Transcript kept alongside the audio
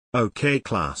Okay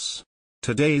class.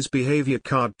 Today's behavior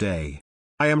card day.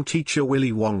 I am teacher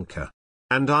Willy Wonka.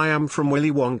 And I am from Willy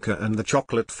Wonka and the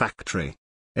Chocolate Factory.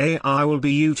 I will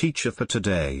be you teacher for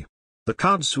today. The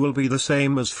cards will be the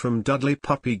same as from Dudley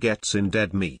Puppy Gets in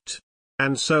Dead Meat.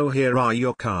 And so here are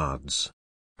your cards.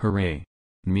 Hooray!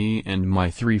 Me and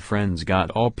my 3 friends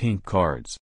got all pink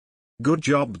cards. Good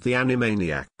job the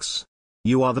Animaniacs.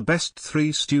 You are the best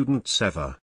 3 students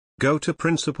ever. Go to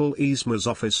Principal Yzma's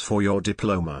office for your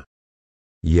diploma.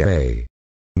 Yay!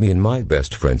 Me and my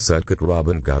best friend Circuit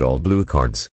Robin got all blue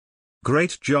cards.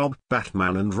 Great job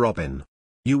Batman and Robin.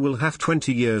 You will have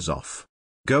 20 years off.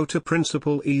 Go to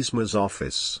Principal Yzma's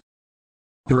office.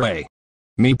 Hooray!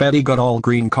 Me Betty got all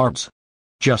green cards.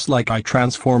 Just like I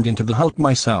transformed into the Hulk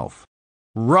myself.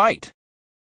 Right!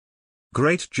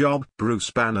 Great job Bruce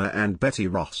Banner and Betty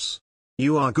Ross.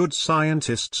 You are good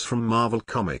scientists from Marvel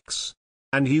Comics.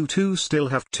 And you two still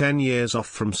have 10 years off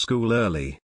from school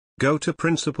early. Go to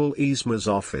Principal Yzma's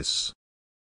office.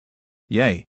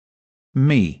 Yay!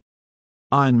 Me,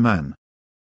 Iron Man,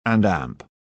 and Amp.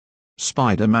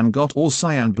 Spider-Man got all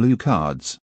cyan blue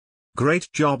cards. Great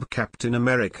job Captain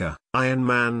America, Iron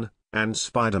Man, and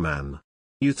Spider-Man.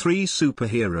 You 3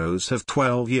 superheroes have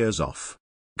 12 years off.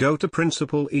 Go to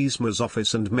Principal Yzma's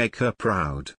office and make her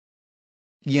proud.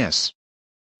 Yes.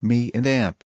 Me and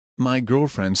Amp, my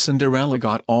girlfriend Cinderella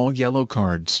got all yellow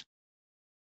cards.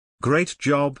 Great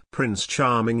job Prince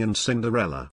Charming and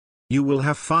Cinderella. You will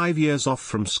have 5 years off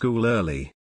from school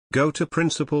early. Go to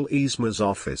Principal Yzma's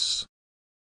office.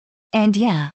 And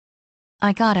yeah,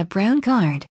 I got a brown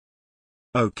card.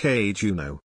 Okay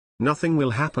Juno. Nothing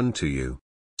will happen to you.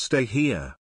 Stay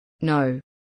here. No.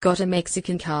 Got a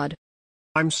Mexican card.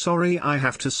 I'm sorry I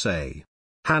have to say.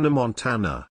 Hannah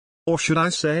Montana. Or should I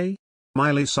say?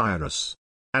 Miley Cyrus.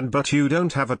 But you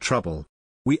don't have a trouble.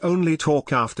 We only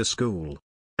talk after school.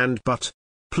 But,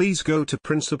 please go to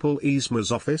Principal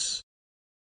Yzma's office.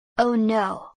 Oh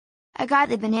no. I got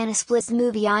the Banana Splits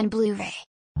movie on Blu-ray.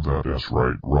 That is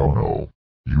right, Rono.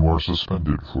 You are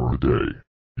suspended for a day.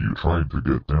 You tried to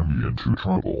get Demi into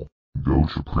trouble. Go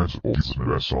to Principal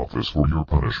Yzma's office for your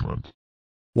punishment.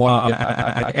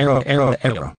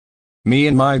 Error. Me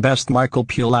and my best Michael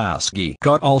Pulaski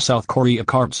got all South Korea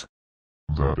cards.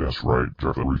 That is right,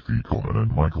 Jeffrey Fiekelman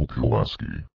and Michael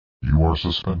Pulaski. You are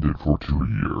suspended for 2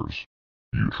 years.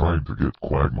 You tried to get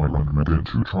Quagmire and Meg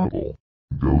into trouble.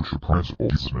 Go to Principal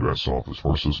Yzma's office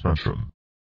for suspension.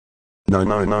 No.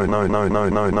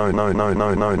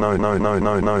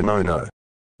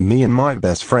 Me and my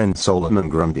best friend Solomon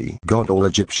Grundy got all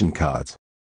Egyptian cards.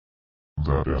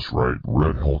 That is right,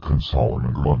 Red Hulk and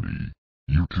Solomon Grundy.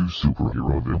 You 2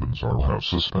 superhero villains are now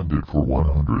suspended for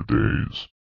 100 days.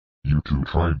 You 2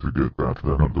 tried to get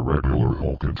Batman and the regular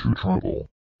Hulk into trouble.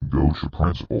 Go to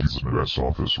Principal Yzma's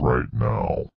office right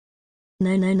now.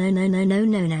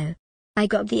 No. I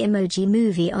got the Emoji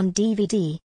Movie on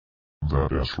DVD.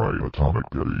 That is right, Atomic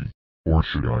Betty. Or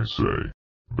should I say,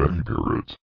 Betty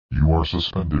Garrett. You are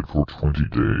suspended for 20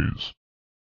 days.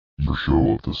 Your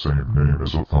show of the same name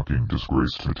is a fucking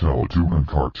disgrace to Teletoon and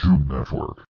Cartoon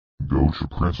Network. Go to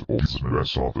Principal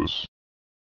Yzma's office.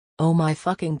 Oh my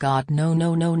fucking god, no.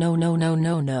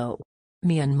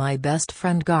 Me and my best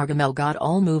friend Gargamel got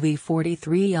all movie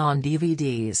 43 on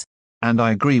DVDs. And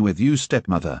I agree with you,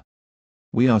 stepmother.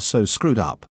 We are so screwed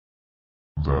up.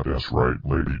 That is right,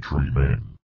 Lady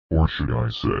Tremaine. Or should I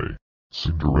say,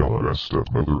 Cinderella's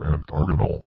stepmother and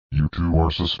Gargamel. You 2 are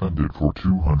suspended for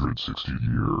 260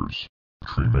 years.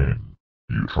 Tremaine,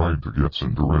 you tried to get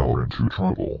Cinderella into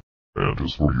trouble. And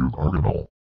as for you, Gargamel,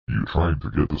 you tried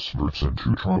to get the Smurfs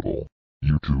into trouble.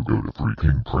 You 2 go to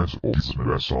freaking Principal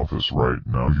Yzma's office right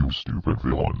now, you stupid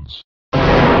villains.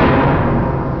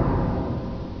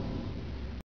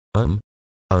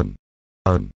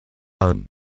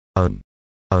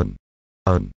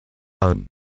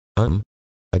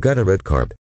 I got a red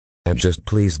card. And just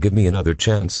please give me another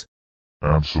chance.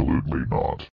 Absolutely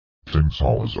not. King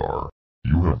Salazar,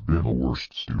 you have been the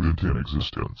worst student in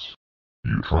existence.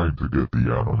 You tried to get the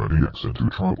Animaniacs into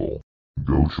trouble.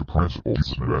 Go to Principal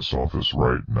Yzma's office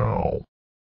right now.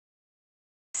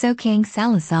 So King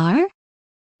Salazar?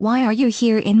 Why are you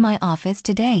here in my office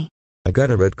today? I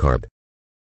got a red card.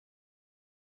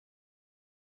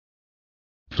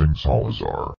 King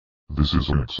Salazar, this is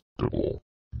unacceptable.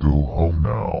 Go home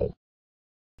now.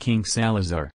 King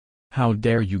Salazar. How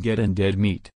dare you get in dead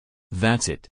meat? That's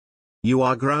it. You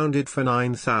are grounded for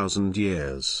 9,000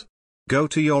 years. Go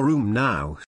to your room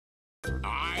now.